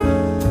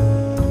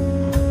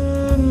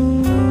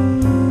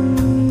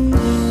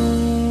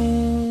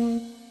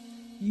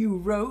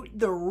wrote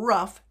the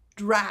rough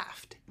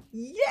draft.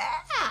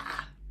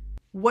 Yeah!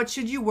 What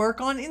should you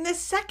work on in the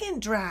second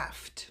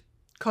draft?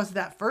 Because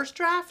that first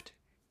draft,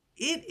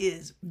 it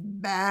is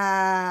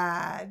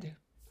bad.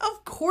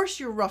 Of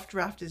course your rough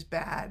draft is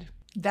bad.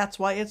 That's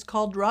why it's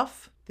called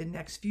rough. The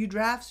next few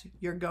drafts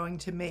you're going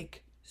to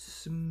make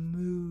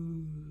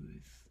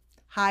smooth.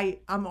 Hi,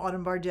 I'm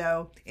Autumn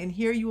Bardot, and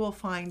here you will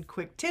find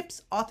quick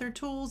tips, author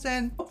tools,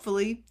 and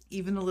hopefully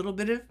even a little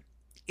bit of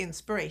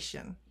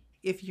inspiration.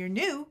 If you're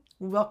new,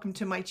 welcome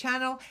to my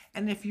channel,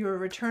 and if you're a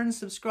return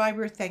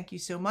subscriber, thank you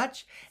so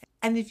much.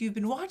 And if you've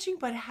been watching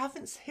but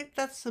haven't hit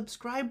that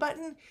subscribe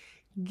button,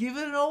 give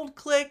it an old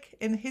click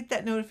and hit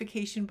that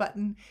notification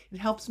button. It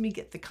helps me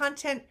get the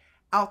content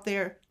out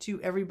there to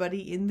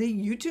everybody in the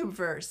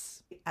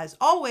YouTubeverse. As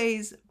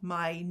always,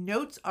 my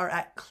notes are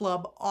at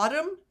Club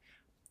Autumn.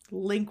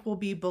 Link will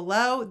be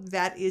below.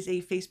 That is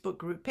a Facebook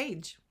group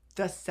page.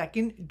 The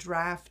second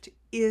draft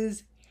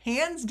is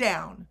hands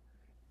down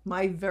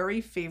my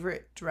very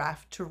favorite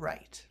draft to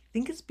write. I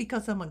think it's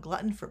because I'm a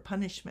glutton for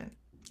punishment.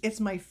 It's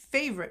my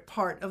favorite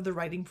part of the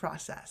writing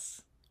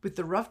process. With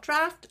the rough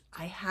draft,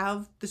 I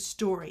have the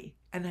story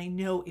and I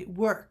know it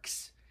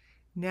works.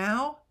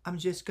 Now I'm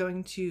just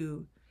going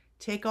to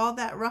take all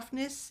that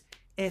roughness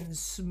and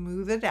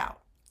smooth it out.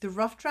 The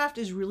rough draft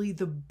is really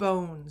the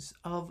bones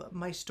of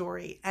my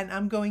story, and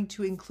I'm going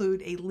to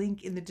include a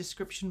link in the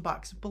description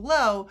box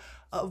below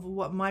of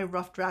what my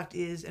rough draft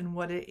is and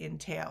what it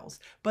entails.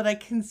 But I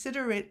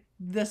consider it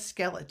the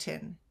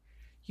skeleton.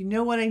 You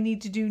know what I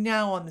need to do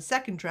now on the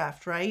second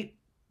draft, right?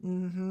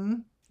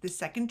 The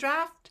second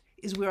draft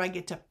is where I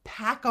get to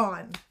pack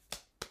on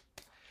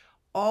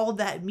all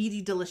that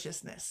meaty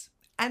deliciousness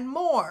and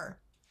more,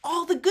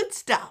 all the good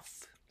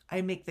stuff.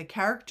 I make the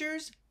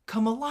characters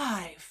come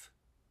alive.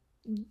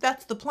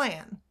 That's the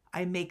plan.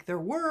 I make their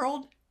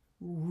world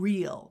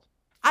real.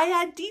 I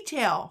add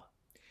detail,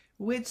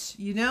 which,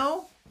 you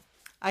know,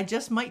 I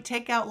just might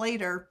take out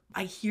later.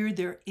 I hear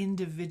their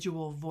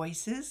individual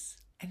voices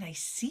and I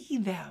see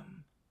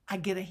them. I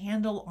get a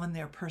handle on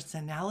their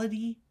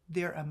personality,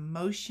 their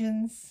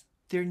emotions,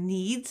 their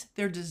needs,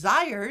 their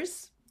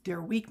desires,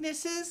 their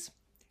weaknesses,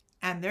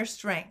 and their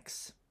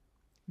strengths.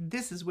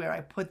 This is where I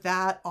put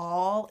that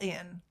all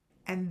in.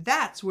 And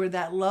that's where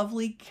that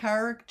lovely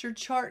character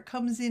chart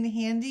comes in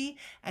handy.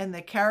 And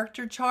the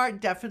character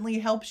chart definitely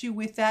helps you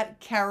with that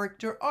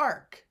character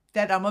arc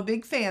that I'm a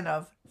big fan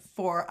of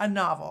for a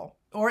novel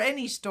or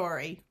any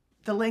story.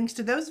 The links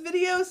to those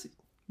videos,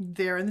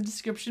 they're in the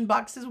description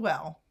box as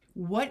well.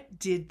 What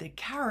did the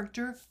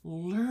character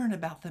learn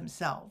about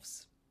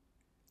themselves?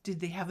 Did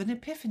they have an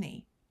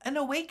epiphany, an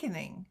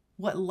awakening?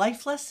 What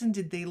life lesson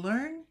did they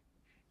learn?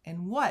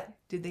 And what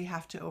did they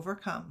have to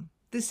overcome?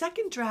 The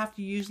second draft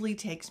usually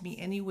takes me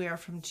anywhere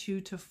from 2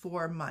 to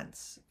 4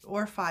 months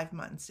or 5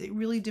 months. It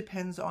really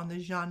depends on the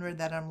genre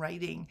that I'm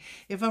writing.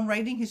 If I'm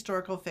writing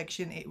historical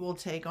fiction, it will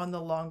take on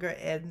the longer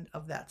end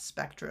of that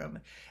spectrum.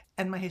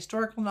 And my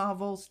historical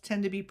novels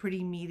tend to be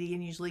pretty meaty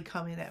and usually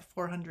come in at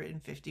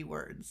 450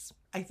 words.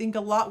 I think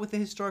a lot with the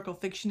historical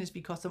fiction is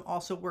because I'm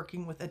also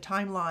working with a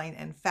timeline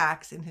and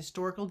facts and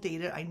historical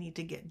data I need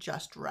to get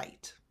just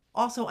right.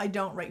 Also, I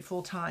don't write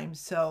full time,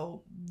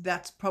 so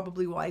that's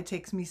probably why it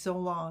takes me so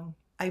long.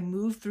 I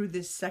move through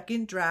this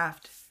second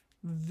draft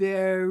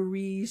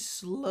very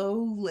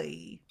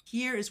slowly.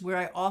 Here is where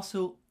I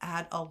also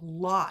add a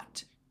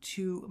lot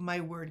to my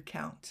word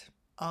count,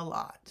 a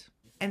lot.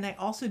 And I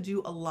also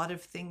do a lot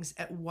of things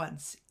at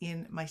once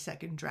in my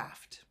second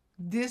draft.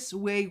 This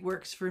way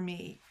works for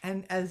me.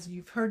 And as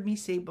you've heard me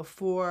say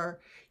before,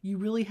 you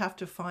really have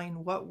to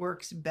find what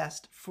works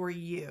best for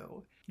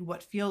you,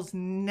 what feels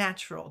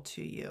natural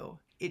to you.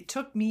 It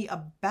took me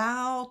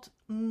about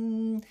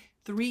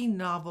 3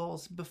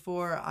 novels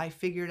before I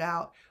figured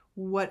out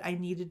what I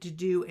needed to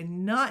do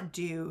and not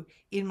do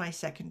in my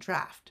second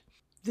draft.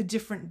 The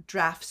different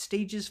draft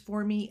stages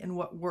for me and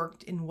what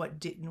worked and what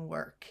didn't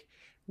work,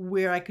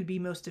 where I could be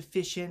most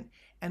efficient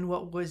and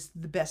what was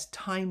the best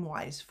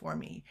time-wise for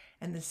me.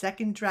 And the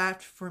second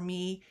draft for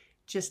me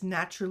just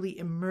naturally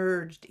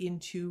emerged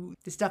into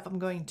the stuff I'm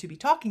going to be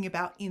talking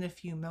about in a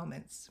few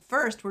moments.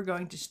 First, we're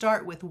going to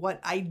start with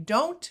what I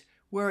don't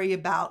worry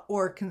about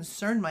or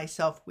concern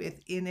myself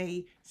with in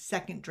a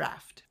second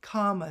draft.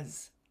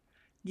 Commas.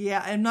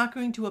 Yeah, I'm not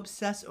going to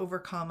obsess over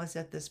commas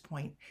at this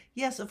point.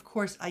 Yes, of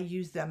course I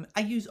use them. I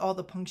use all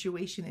the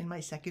punctuation in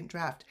my second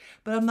draft,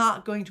 but I'm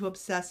not going to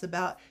obsess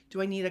about,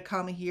 do I need a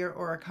comma here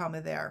or a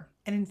comma there?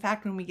 And in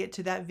fact, when we get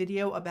to that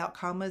video about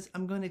commas,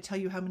 I'm going to tell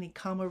you how many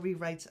comma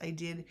rewrites I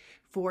did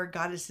for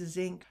Goddesses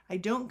Inc. I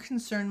don't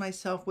concern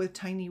myself with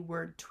tiny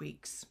word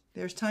tweaks.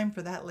 There's time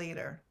for that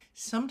later.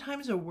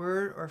 Sometimes a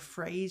word or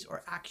phrase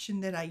or action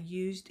that I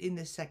used in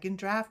the second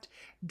draft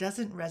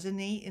doesn't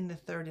resonate in the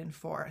third and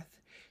fourth.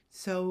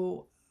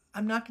 So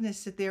I'm not going to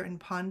sit there and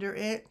ponder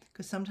it,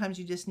 because sometimes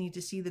you just need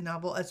to see the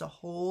novel as a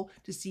whole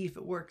to see if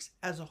it works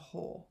as a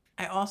whole.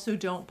 I also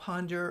don't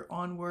ponder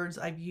on words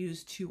I've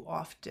used too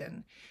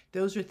often.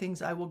 Those are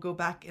things I will go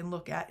back and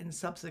look at in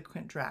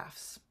subsequent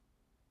drafts.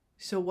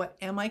 So what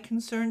am I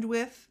concerned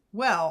with?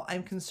 Well,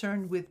 I'm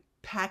concerned with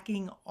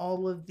packing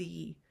all of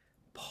the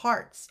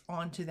parts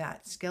onto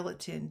that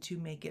skeleton to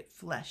make it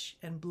flesh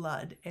and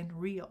blood and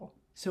real.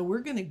 So we're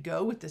going to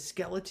go with the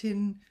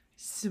skeleton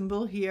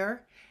symbol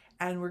here,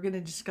 and we're going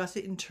to discuss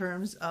it in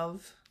terms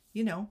of,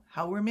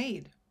 how we're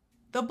made.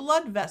 The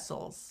blood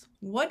vessels.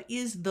 What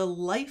is the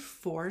life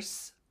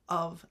force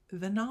of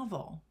the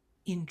novel?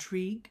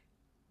 Intrigue,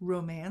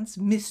 romance,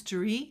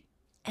 mystery,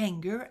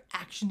 anger,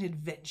 action,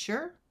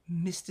 adventure,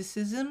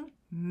 mysticism,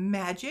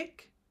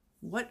 magic.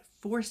 What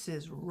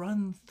forces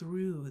run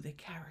through the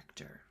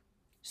character?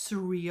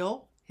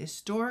 Surreal,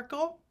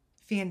 historical,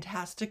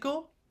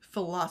 fantastical,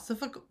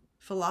 philosophical,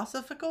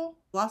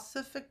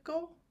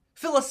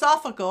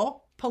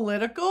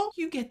 political.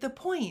 You get the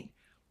point.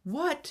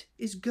 What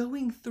is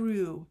going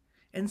through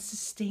and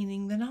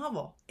sustaining the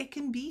novel? It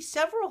can be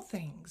several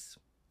things.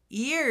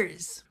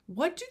 Ears.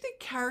 What do the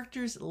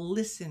characters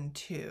listen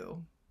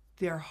to?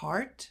 Their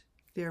heart,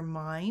 their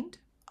mind,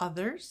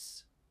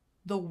 others,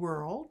 the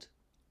world.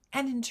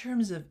 And in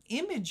terms of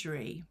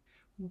imagery,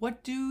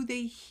 what do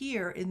they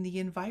hear in the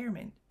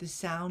environment? The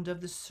sound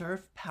of the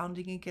surf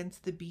pounding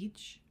against the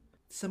beach?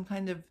 Some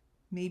kind of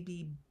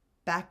maybe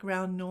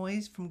background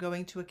noise from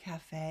going to a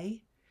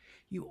cafe?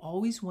 You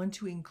always want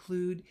to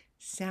include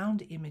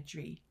sound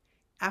imagery.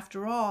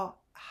 After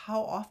all,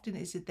 how often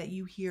is it that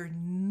you hear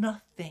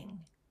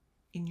nothing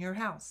in your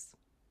house?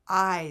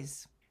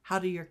 Eyes. How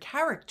do your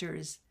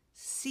characters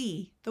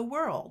see the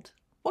world?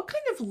 What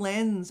kind of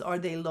lens are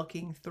they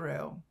looking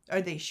through?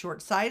 Are they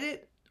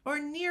short-sighted or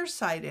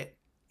nearsighted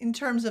in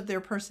terms of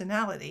their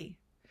personality?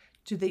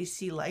 Do they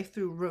see life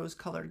through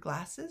rose-colored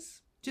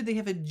glasses? Do they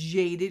have a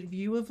jaded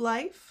view of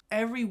life?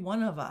 Every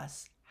one of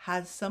us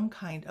has some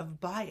kind of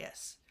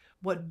bias.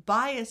 What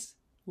bias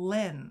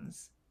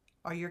lens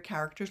are your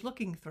characters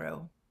looking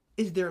through?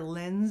 Is their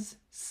lens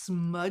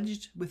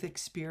smudged with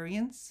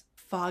experience,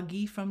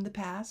 foggy from the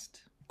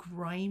past,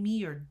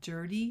 grimy or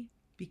dirty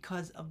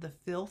because of the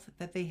filth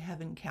that they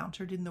have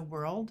encountered in the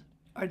world?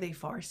 Are they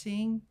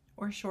far-seeing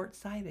or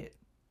short-sighted?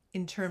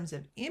 In terms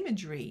of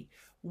imagery,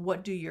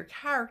 what do your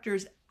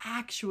characters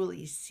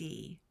actually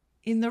see?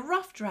 In the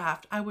rough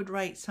draft, I would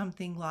write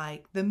something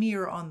like the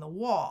mirror on the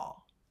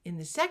wall. In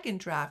the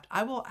second draft,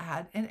 I will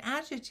add an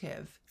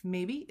adjective.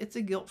 Maybe it's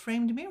a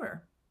gilt-framed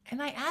mirror.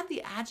 And I add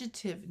the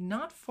adjective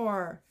not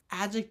for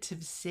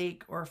adjective's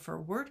sake or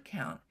for word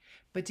count,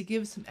 but to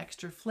give some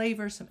extra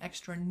flavor, some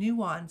extra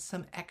nuance,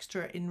 some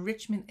extra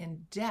enrichment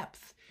and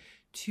depth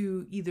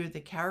to either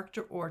the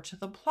character or to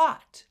the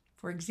plot.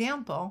 For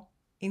example,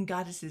 in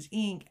Goddesses,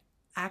 Inc.,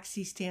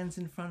 Axie stands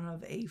in front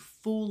of a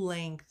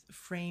full-length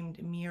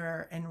framed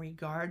mirror and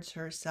regards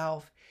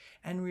herself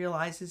and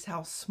realizes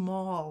how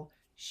small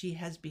she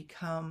has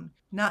become,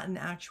 not in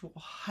actual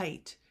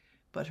height,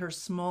 but her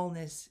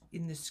smallness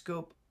in the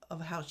scope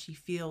of how she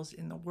feels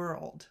in the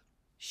world.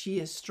 She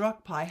is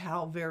struck by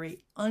how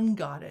very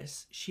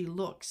ungoddess she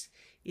looks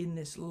in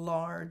this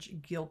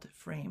large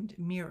gilt-framed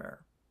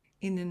mirror.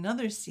 In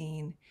another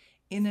scene,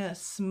 Inna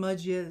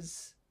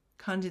smudges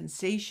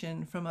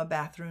condensation from a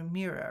bathroom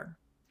mirror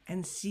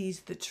and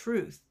sees the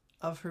truth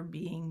of her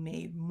being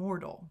made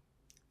mortal.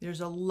 There's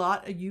a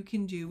lot you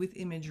can do with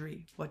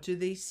imagery. What do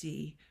they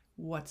see?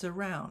 What's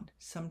around?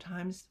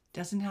 Sometimes it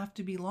doesn't have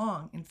to be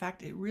long. In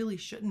fact, it really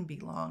shouldn't be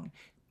long.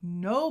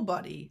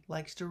 Nobody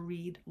likes to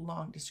read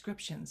long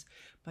descriptions,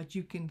 but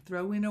you can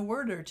throw in a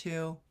word or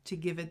two to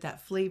give it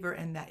that flavor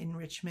and that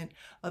enrichment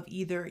of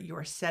either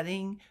your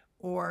setting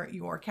or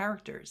your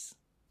characters.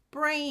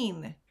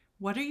 Brain.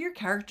 What are your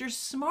characters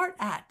smart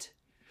at?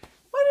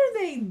 What are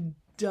they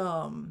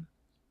dumb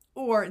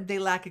or they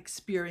lack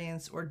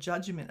experience or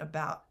judgment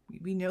about?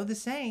 We know the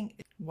saying,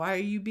 why are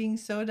you being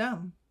so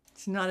dumb?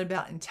 It's not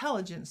about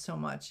intelligence so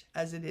much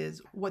as it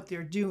is what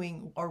they're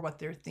doing or what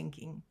they're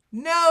thinking.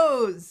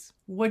 Nose.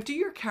 What do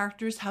your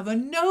characters have a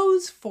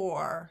nose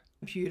for?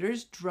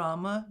 Computers,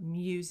 drama,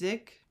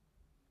 music,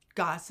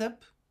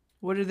 gossip.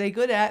 What are they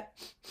good at?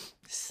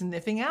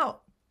 Sniffing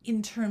out.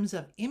 In terms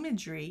of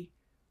imagery,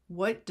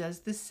 what does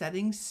the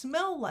setting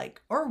smell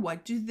like? Or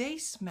what do they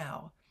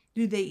smell?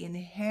 Do they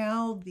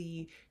inhale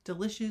the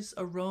delicious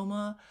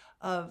aroma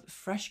of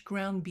fresh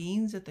ground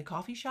beans at the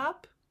coffee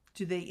shop?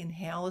 Do they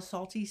inhale a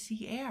salty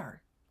sea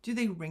air? Do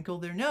they wrinkle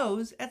their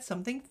nose at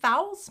something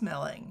foul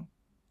smelling?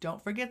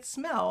 Don't forget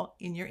smell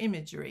in your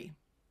imagery.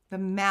 The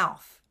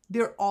mouth.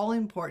 They're all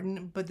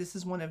important, but this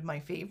is one of my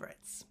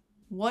favorites.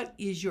 What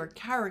is your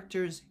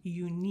character's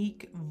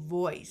unique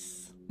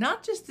voice?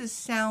 Not just the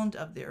sound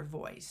of their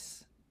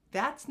voice.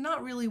 That's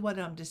not really what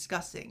I'm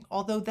discussing,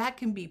 although that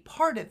can be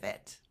part of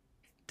it.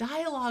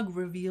 Dialogue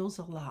reveals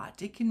a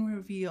lot. It can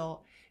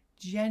reveal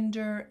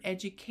gender,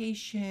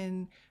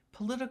 education,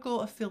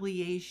 political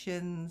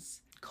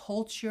affiliations,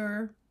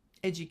 culture,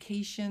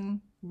 education,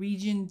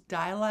 region,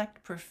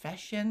 dialect,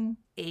 profession,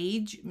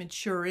 age,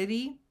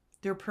 maturity,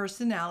 their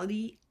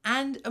personality,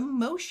 and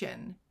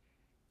emotion.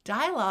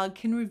 Dialogue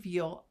can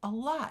reveal a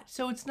lot.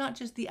 So it's not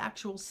just the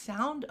actual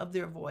sound of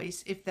their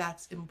voice, if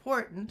that's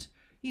important.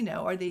 You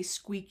know, are they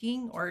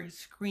squeaking or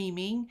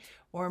screaming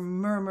or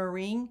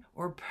murmuring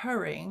or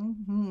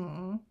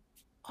purring?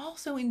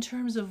 Also, in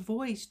terms of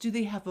voice, do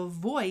they have a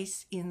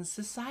voice in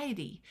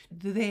society?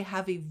 Do they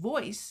have a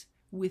voice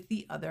with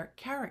the other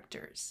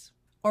characters?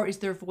 Or is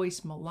their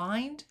voice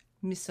maligned,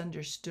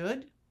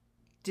 misunderstood,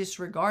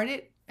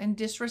 disregarded, and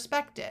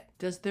disrespected?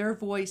 Does their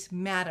voice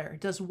matter?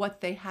 Does what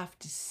they have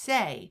to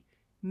say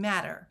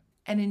matter?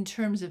 And in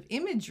terms of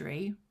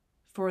imagery,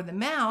 for the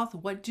mouth,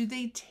 what do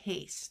they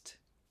taste?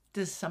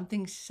 Does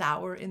something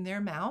sour in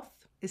their mouth?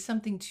 Is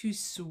something too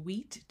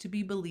sweet to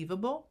be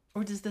believable?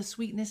 Or does the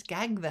sweetness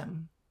gag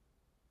them?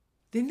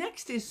 The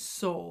next is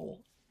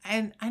soul.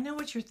 And I know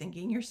what you're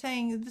thinking. You're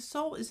saying the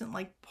soul isn't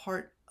like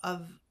part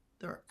of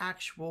their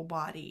actual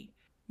body.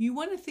 You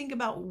want to think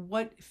about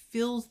what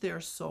fills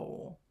their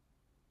soul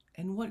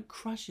and what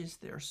crushes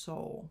their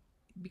soul.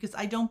 Because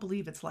I don't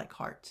believe it's like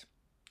heart.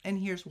 And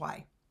here's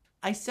why.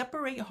 I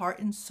separate heart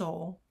and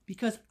soul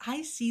because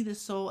I see the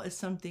soul as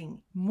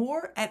something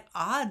more at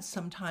odds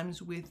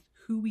sometimes with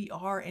who we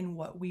are and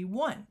what we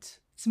want.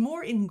 It's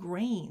more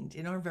ingrained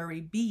in our very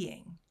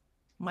being.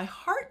 My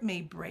heart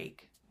may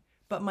break,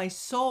 but my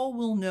soul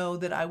will know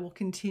that I will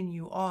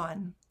continue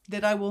on,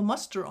 that I will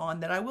muster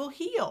on, that I will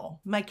heal.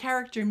 My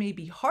character may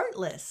be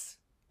heartless,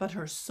 but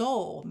her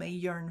soul may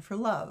yearn for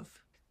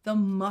love. The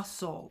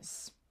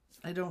muscles.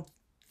 I don't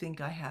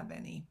think I have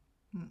any,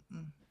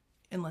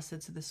 unless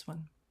it's this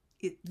one.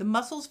 The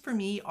muscles for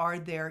me are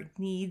their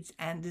needs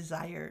and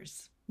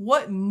desires.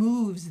 What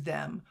moves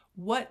them?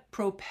 What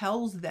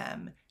propels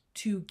them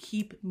to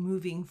keep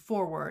moving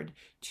forward,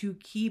 to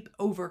keep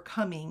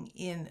overcoming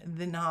in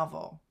the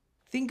novel?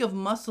 Think of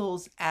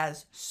muscles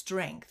as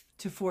strength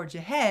to forge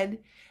ahead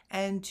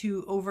and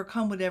to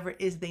overcome whatever it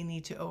is they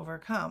need to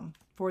overcome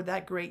for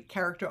that great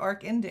character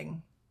arc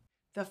ending.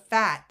 The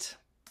fat.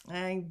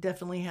 I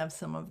definitely have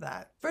some of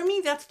that. For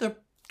me, that's the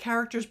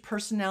character's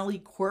personality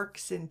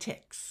quirks and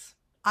tics.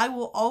 I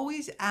will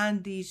always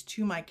add these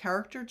to my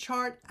character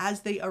chart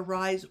as they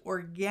arise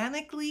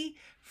organically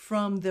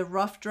from the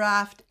rough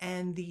draft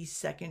and the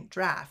second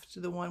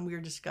draft, the one we're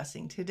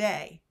discussing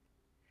today.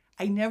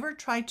 I never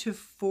try to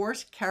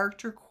force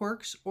character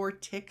quirks or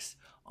tics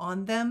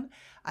on them.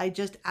 I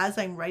just, as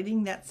I'm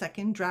writing that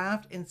second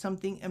draft and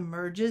something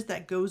emerges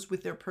that goes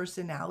with their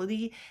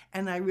personality,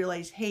 and I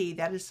realize, hey,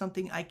 that is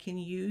something I can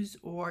use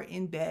or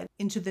embed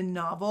into the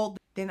novel,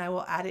 then I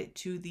will add it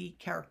to the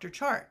character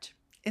chart.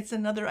 It's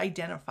another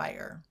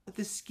identifier.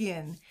 The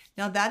skin.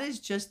 Now that is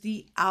just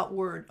the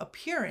outward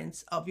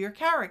appearance of your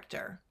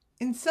character.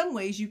 In some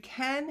ways, you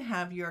can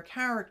have your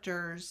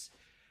character's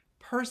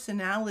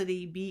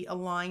personality be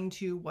aligned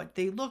to what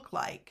they look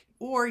like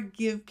or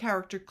give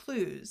character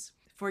clues.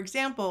 For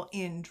example,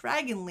 in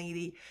Dragon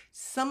Lady,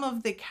 some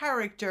of the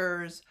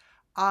characters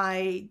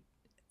I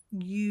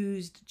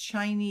used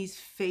Chinese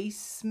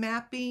face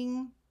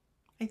mapping,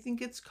 I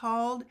think it's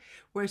called,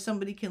 where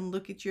somebody can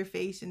look at your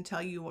face and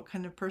tell you what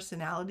kind of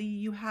personality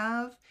you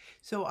have.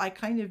 So I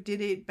kind of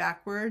did it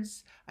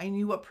backwards. I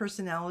knew what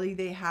personality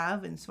they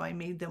have, and so I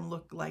made them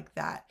look like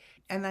that.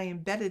 And I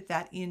embedded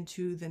that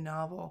into the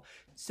novel.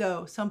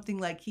 So something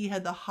like he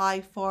had the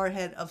high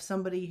forehead of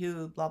somebody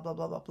who blah, blah,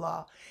 blah, blah,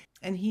 blah.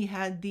 And he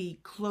had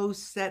the close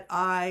set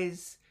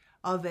eyes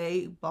of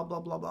a blah, blah,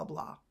 blah, blah,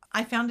 blah.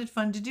 I found it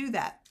fun to do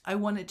that. I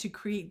wanted to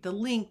create the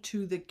link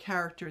to the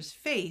character's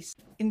face.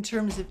 In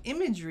terms of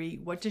imagery,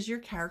 what does your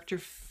character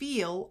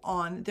feel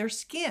on their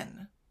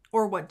skin?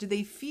 Or what do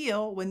they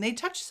feel when they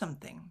touch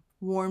something?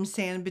 Warm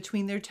sand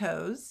between their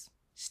toes,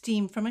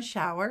 steam from a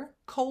shower,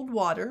 cold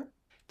water,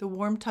 the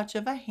warm touch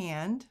of a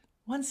hand.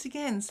 Once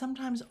again,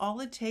 sometimes all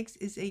it takes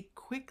is a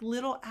quick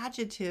little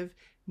adjective,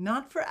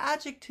 not for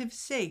adjective's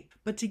sake,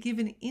 but to give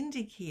an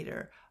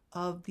indicator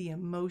of the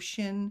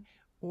emotion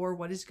or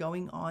what is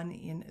going on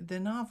in the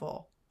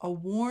novel. A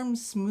warm,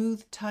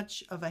 smooth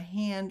touch of a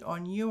hand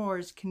on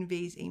yours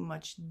conveys a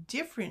much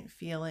different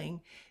feeling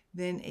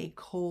than a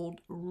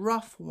cold,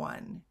 rough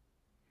one.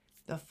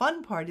 The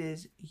fun part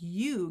is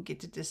you get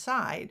to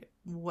decide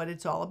what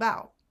it's all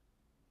about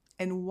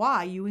and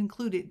why you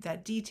included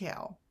that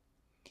detail.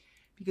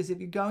 Because if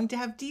you're going to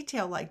have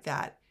detail like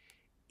that,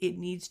 it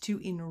needs to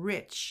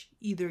enrich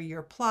either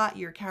your plot,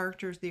 your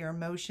characters, their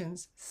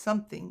emotions,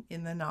 something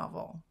in the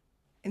novel.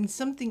 And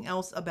something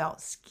else about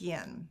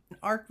skin. An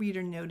ARC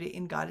reader noted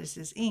in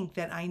Goddesses Inc.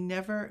 that I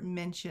never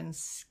mentioned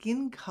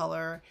skin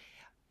color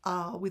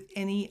with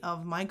any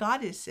of my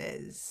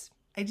goddesses.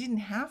 I didn't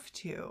have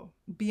to,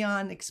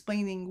 beyond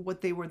explaining what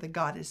they were the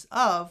goddess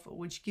of,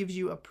 which gives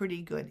you a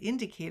pretty good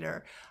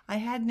indicator. I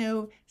had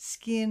no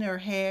skin or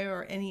hair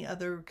or any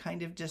other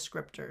kind of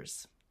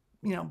descriptors.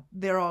 You know,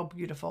 they're all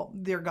beautiful.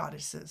 They're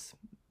goddesses.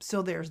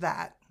 So there's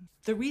that.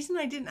 The reason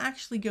I didn't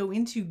actually go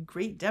into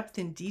great depth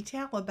and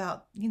detail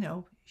about,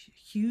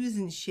 hues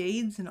and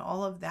shades and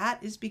all of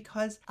that is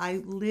because I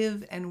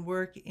live and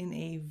work in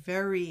a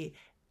very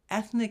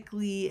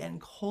ethnically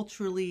and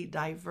culturally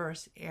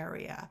diverse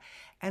area.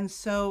 And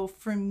so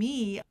for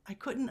me, I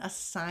couldn't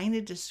assign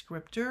a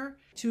descriptor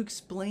to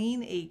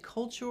explain a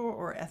culture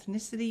or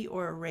ethnicity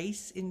or a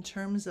race in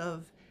terms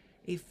of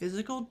a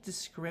physical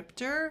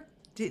descriptor.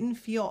 Didn't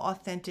feel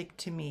authentic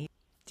to me.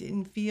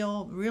 Didn't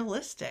feel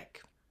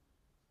realistic.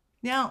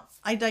 Now,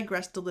 I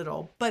digressed a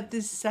little, but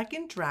this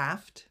second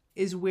draft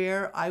is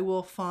where I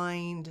will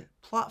find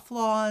plot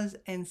flaws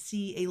and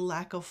see a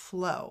lack of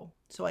flow.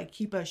 So I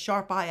keep a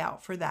sharp eye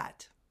out for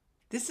that.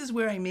 This is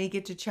where I may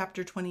get to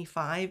chapter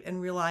 25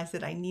 and realize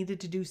that I needed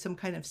to do some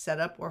kind of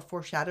setup or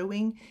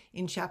foreshadowing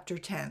in chapter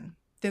 10.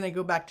 Then I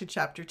go back to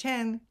chapter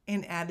 10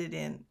 and add it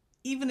in,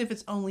 even if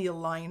it's only a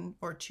line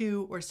or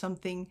two or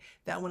something,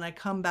 that when I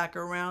come back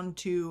around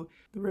to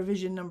the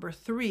revision number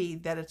 3,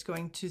 that it's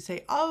going to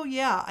say, oh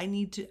yeah, I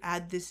need to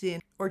add this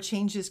in or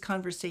change this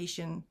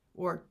conversation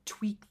or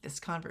tweak this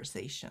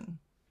conversation.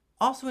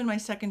 Also in my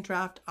second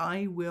draft,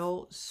 I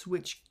will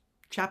switch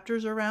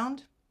chapters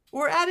around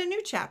or add a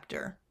new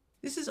chapter.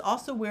 This is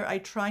also where I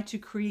try to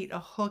create a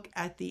hook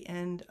at the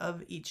end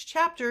of each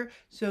chapter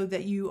so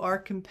that you are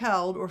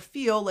compelled or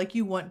feel like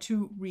you want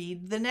to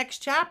read the next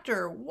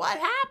chapter. What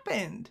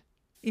happened?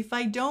 If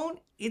I don't,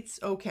 it's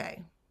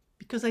okay,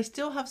 because I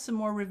still have some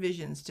more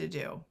revisions to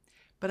do,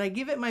 but I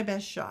give it my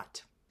best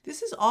shot.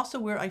 This is also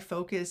where I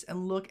focus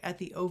and look at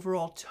the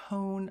overall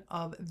tone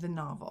of the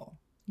novel,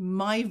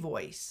 my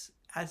voice,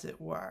 as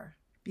it were,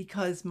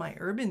 because my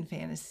urban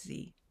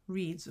fantasy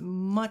reads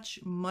much,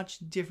 much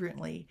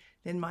differently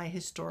than my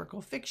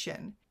historical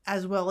fiction,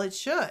 as well it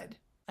should.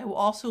 I will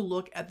also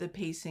look at the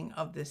pacing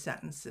of the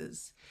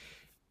sentences.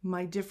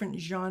 My different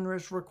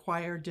genres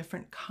require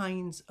different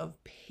kinds of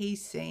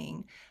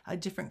pacing, a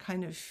different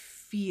kind of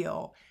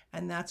feel,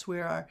 and that's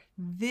where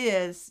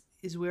this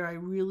is where I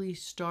really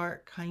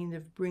start kind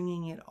of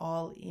bringing it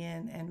all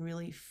in and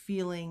really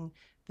feeling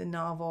the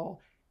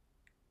novel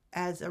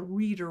as a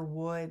reader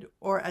would,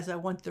 or as I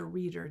want the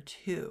reader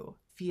to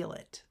feel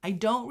it. I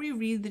don't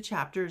reread the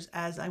chapters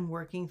as I'm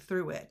working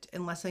through it.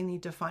 Unless I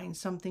need to find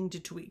something to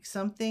tweak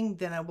something,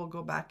 then I will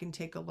go back and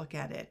take a look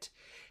at it.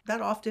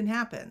 That often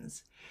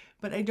happens.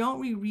 But I don't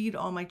reread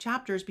all my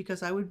chapters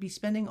because I would be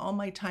spending all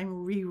my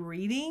time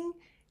rereading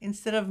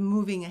instead of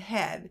moving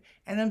ahead,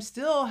 and I'm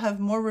still have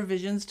more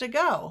revisions to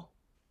go.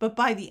 But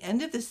by the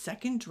end of the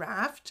second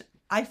draft,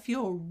 I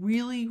feel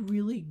really,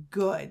 really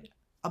good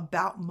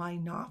about my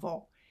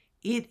novel.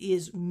 It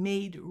is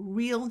made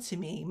real to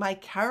me. My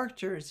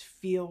characters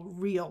feel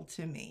real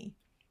to me.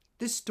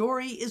 The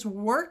story is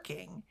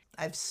working.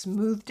 I've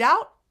smoothed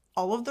out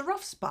all of the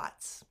rough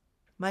spots.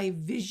 My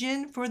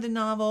vision for the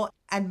novel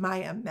and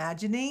my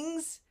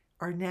imaginings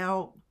are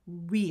now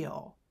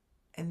real.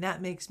 And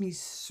that makes me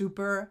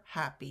super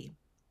happy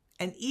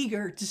and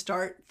eager to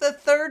start the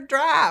third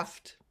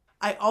draft.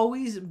 I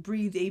always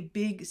breathe a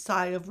big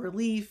sigh of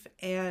relief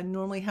and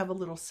normally have a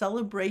little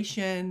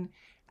celebration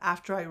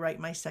after I write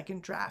my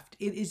second draft.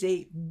 It is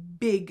a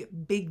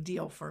big, big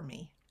deal for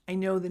me. I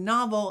know the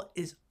novel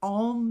is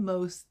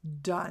almost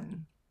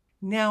done.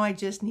 Now I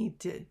just need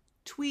to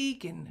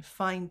tweak and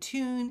fine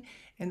tune.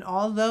 And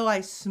although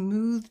I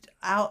smoothed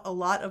out a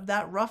lot of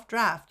that rough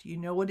draft, you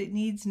know what it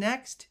needs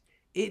next?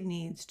 It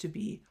needs to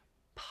be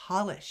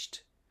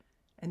polished.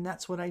 And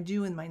that's what I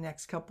do in my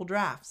next couple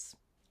drafts.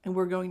 And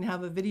we're going to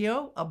have a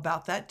video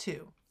about that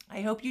too.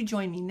 I hope you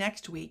join me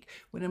next week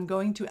when I'm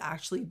going to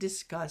actually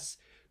discuss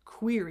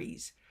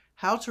queries,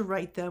 how to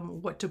write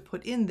them, what to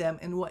put in them,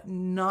 and what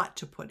not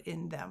to put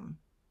in them.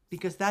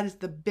 Because that is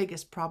the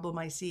biggest problem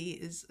I see,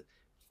 is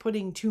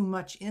putting too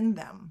much in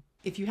them.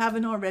 If you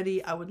haven't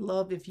already, I would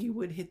love if you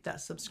would hit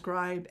that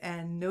subscribe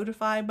and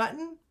notify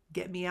button.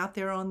 Get me out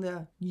there on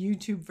the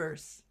YouTube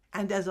verse.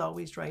 And as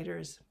always,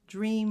 writers,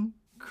 dream,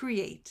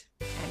 create,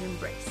 and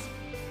embrace.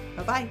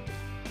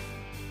 Bye-bye.